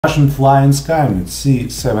Russian flying SKYNET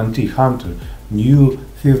C-70 Hunter, new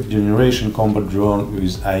 5th generation combat drone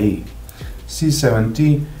with AI.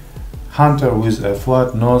 C-70 Hunter with a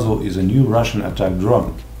flat nozzle is a new Russian attack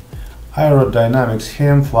drone. Aerodynamics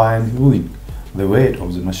HEM flying wing. The weight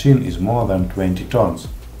of the machine is more than 20 tons.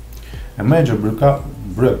 A major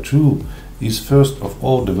breakthrough is first of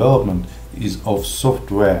all development of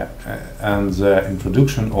software and the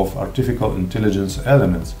introduction of artificial intelligence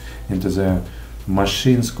elements into the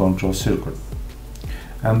machine's control circuit.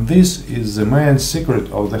 And this is the main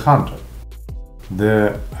secret of the Hunter.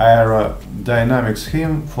 The aerodynamics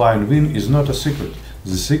HEM flying wing is not a secret.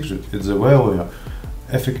 The secret is the value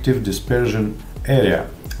effective dispersion area.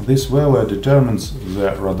 This value determines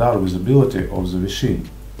the radar visibility of the machine.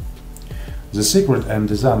 The secret and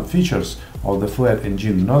design features of the flat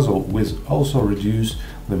engine nozzle will also reduce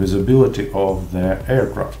the visibility of the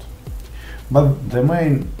aircraft. But the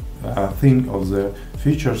main thing of the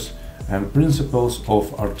features and principles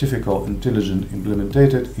of artificial intelligence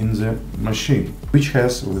implemented in the machine, which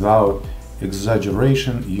has, without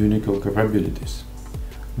exaggeration, unique capabilities.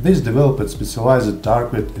 This developed specialized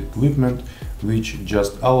target equipment which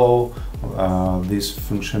just allow this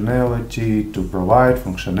functionality to provide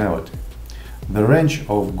functionality. The range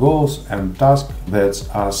of goals and tasks that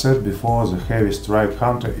are set before the heavy strike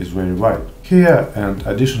Hunter is very wide. Here and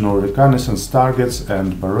additional reconnaissance targets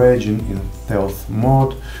and barraging in stealth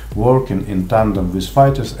mode, working in tandem with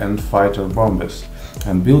fighters and fighter bombers,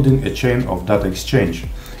 and building a chain of data exchange,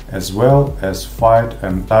 as well as fight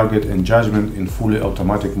and target engagement in fully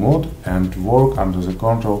automatic mode and work under the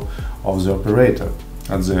control of the operator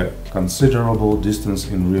at the considerable distance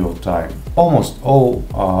in real time. Almost all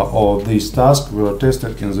of these tasks were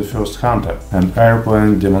tested in the first Hunter, an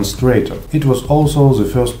airplane demonstrator. It was also the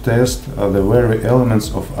first test the very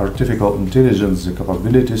elements of artificial intelligence, the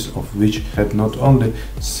capabilities of which had not only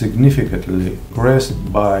significantly progressed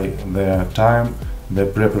by the time the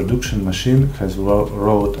pre-production machine has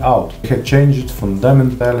rolled out, it had changed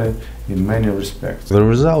fundamentally in many respects. The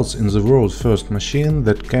results in the world's first machine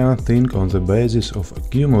that can think on the basis of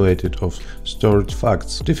accumulated of stored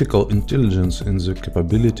facts, artificial intelligence in the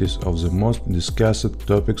capabilities of the most discussed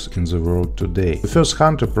topics in the world today. The first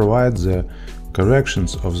Hunter provides the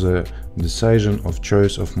corrections of the decision of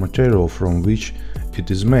choice of material from which it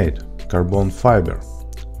is made, carbon fiber.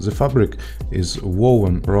 The fabric is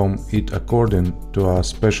woven from it according to a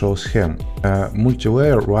special scheme. A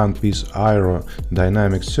multi-layer one-piece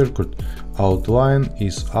aerodynamic circuit outline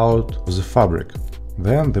is out of the fabric.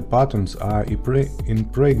 Then the patterns are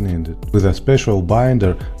impregnated with a special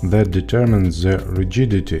binder that determines the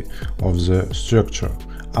rigidity of the structure,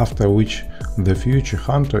 after which the future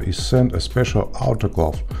Hunter is sent a special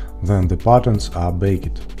autoclave. Then the patterns are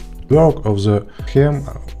baked. Work of the hem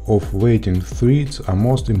of weighting threads are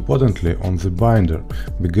most importantly on the binder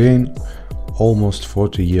began almost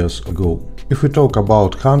 40 years ago. If we talk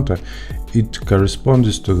about Hunter, it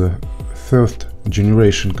corresponds to the 3rd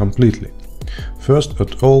generation completely. First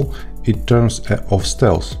of all, in terms of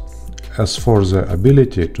stealth. As for the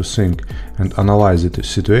ability to think and analyze the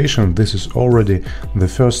situation, this is already the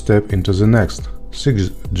first step into the next,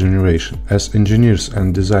 6th generation. As engineers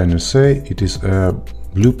and designers say, it is a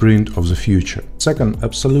blueprint of the future. Second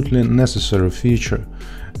absolutely necessary feature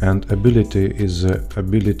and ability is the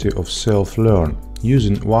ability of self-learn,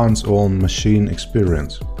 using one's own machine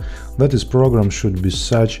experience. That is, program should be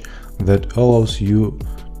such that allows you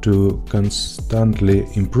to constantly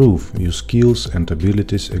improve your skills and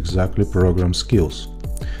abilities, exactly program skills.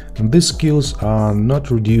 And these skills are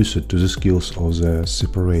not reduced to the skills of the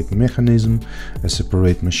separate mechanism, a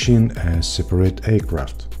separate machine, a separate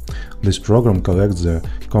aircraft. This program collects the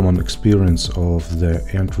common experience of the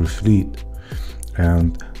entry fleet,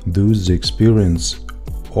 and thus the experience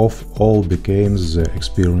of all becomes the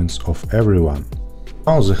experience of everyone.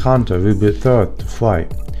 Now the Hunter will be taught to fly.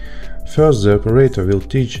 First the operator will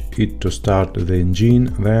teach it to start the engine,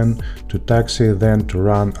 then to taxi, then to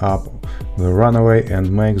run up the runway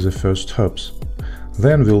and make the first hops.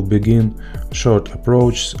 Then will begin short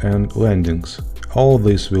approaches and landings. All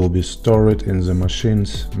this will be stored in the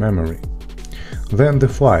machine's memory. Then the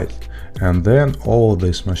flight, and then all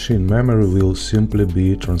this machine memory will simply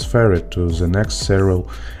be transferred to the next serial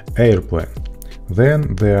airplane.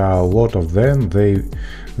 Then there are a lot of them, they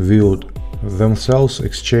will themselves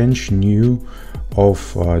exchange new of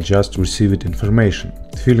just received information,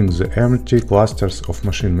 filling the empty clusters of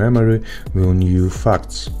machine memory with new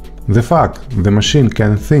facts. The fact the machine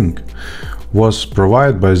can think was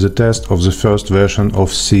provided by the test of the first version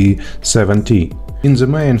of C-70. In the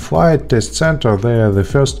main flight test center there, the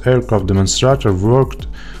first aircraft demonstrator worked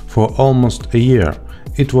for almost a year,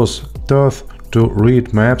 It was taught to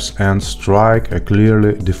read maps and strike a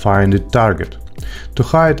clearly defined target. To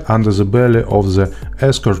hide under the belly of the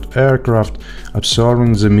escort aircraft,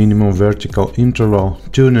 observing the minimum vertical interval,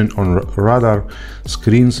 tuning on radar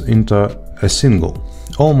screens into a single,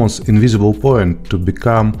 almost invisible point to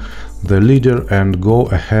become the leader and go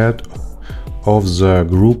ahead of the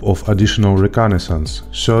group of additional reconnaissance,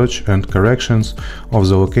 search and corrections of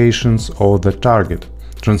the locations of the target,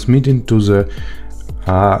 transmitting to the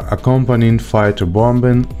accompanying fighter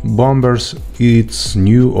bombers its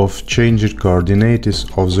new of changed coordinates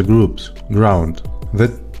of the group's ground. The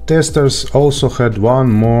testers also had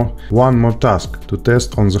one more task to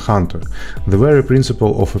test on the Hunter, the very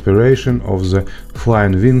principle of operation of the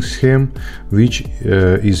flying wing scheme, which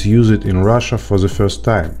is used in Russia for the first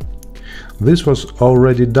time. This was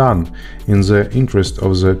already done in the interest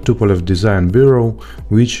of the Tupolev Design Bureau,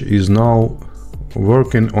 which is now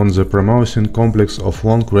working on the promising complex of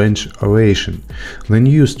long-range aviation. The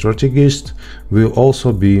new strategist will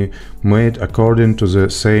also be made according to the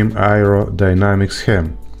same aerodynamic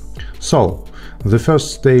scheme. So, the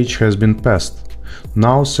first stage has been passed.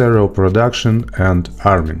 Now serial production and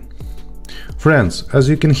arming. Friends, as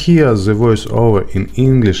you can hear, the voiceover in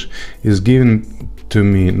English is given to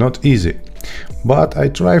me not easy. But I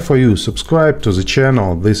try for you. Subscribe to the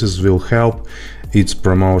channel, will help its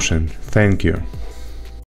promotion. Thank you.